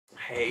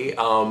Hey,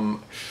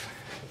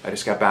 I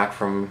just got back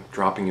from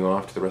dropping you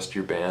off to the rest of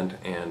your band,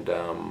 and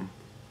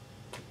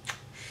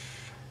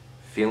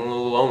feeling a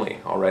little lonely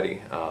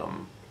already.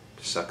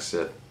 Sucks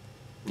that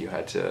you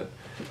had to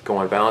go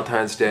on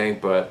Valentine's Day,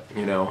 but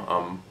you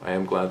know, I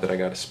am glad that I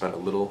got to spend a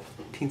little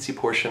teensy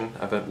portion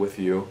of it with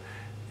you,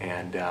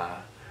 and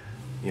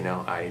you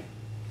know, I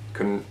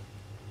couldn't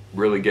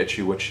really get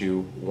you what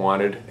you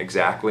wanted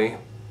exactly,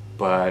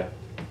 but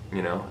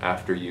you know,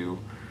 after you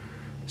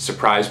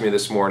surprised me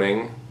this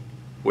morning,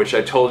 which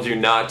I told you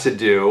not to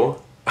do,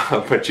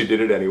 but you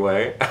did it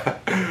anyway,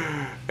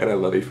 and I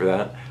love you for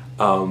that.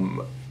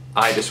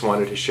 I just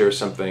wanted to share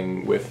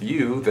something with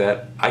you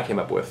that I came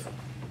up with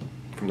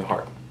from the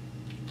heart.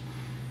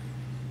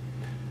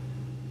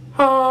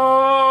 Oh,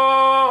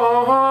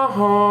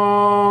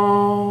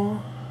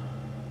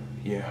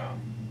 yeah.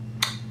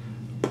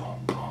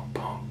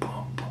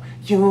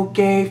 You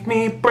gave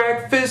me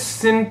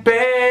breakfast in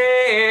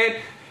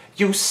bed.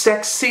 You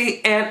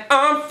sexy and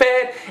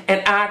unfed,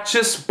 and I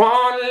just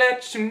wanna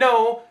let you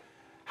know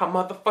how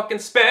motherfucking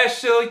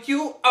special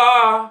you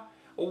are.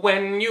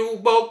 When you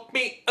woke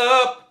me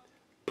up,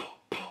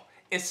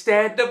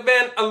 instead of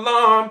an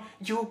alarm,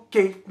 you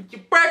gave me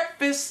your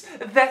breakfast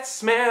that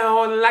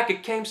smelled like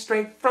it came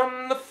straight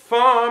from the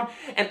farm.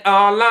 And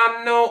all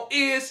I know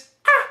is,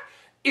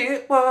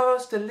 it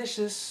was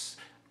delicious.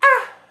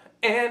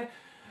 And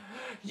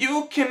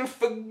you can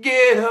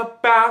forget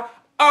about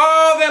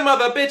all them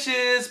other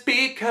bitches,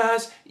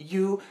 because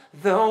you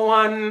the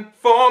one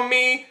for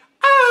me.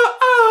 Oh,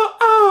 oh,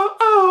 oh,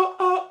 oh,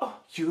 oh, oh.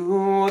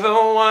 You the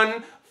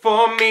one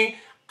for me.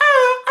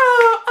 Oh,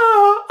 oh,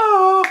 oh,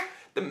 oh.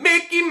 The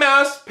Mickey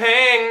Mouse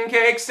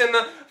pancakes and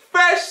the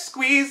fresh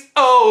squeezed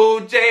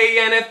OJ.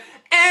 And if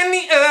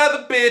any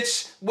other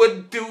bitch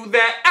would do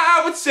that,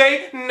 I would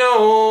say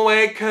no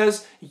way,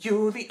 'cause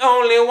you the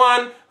only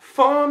one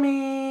for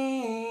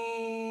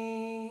me.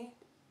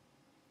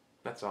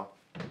 That's all.